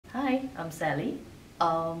Hi, I'm Sally.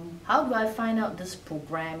 How do I find out this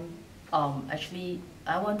program? Actually,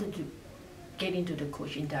 I wanted to get into the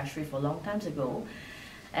coach industry for a long time ago,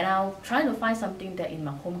 and I'm trying to find something that in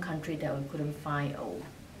my home country that I couldn't find a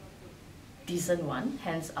decent one.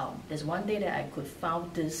 Hence, there's one day that I could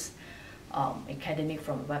found this academic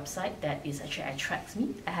from a website that is actually attracts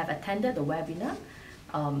me. I have attended the webinar.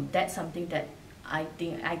 That's something that I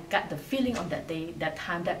think I got the feeling on that day, that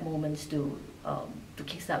time, that moment to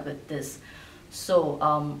kickstart with this. So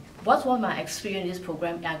what's one of my experience in this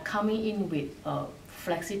program? I'm coming in with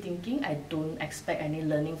flexi thinking. I don't expect any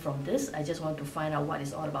learning from this. I just want to find out what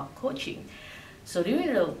it's all about coaching. So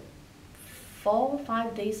during the 4 or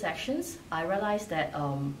 5 day sessions, I realized that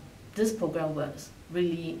this program was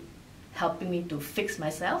really helping me to fix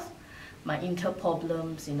myself, my inter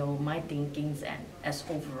problems, my thinkings, and as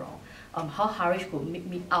overall. How Harish could make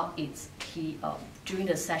me out is during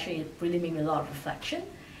the session it really made me a lot of reflection,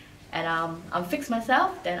 and I'm fixed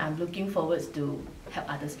myself. Then I'm looking forward to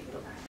help others people.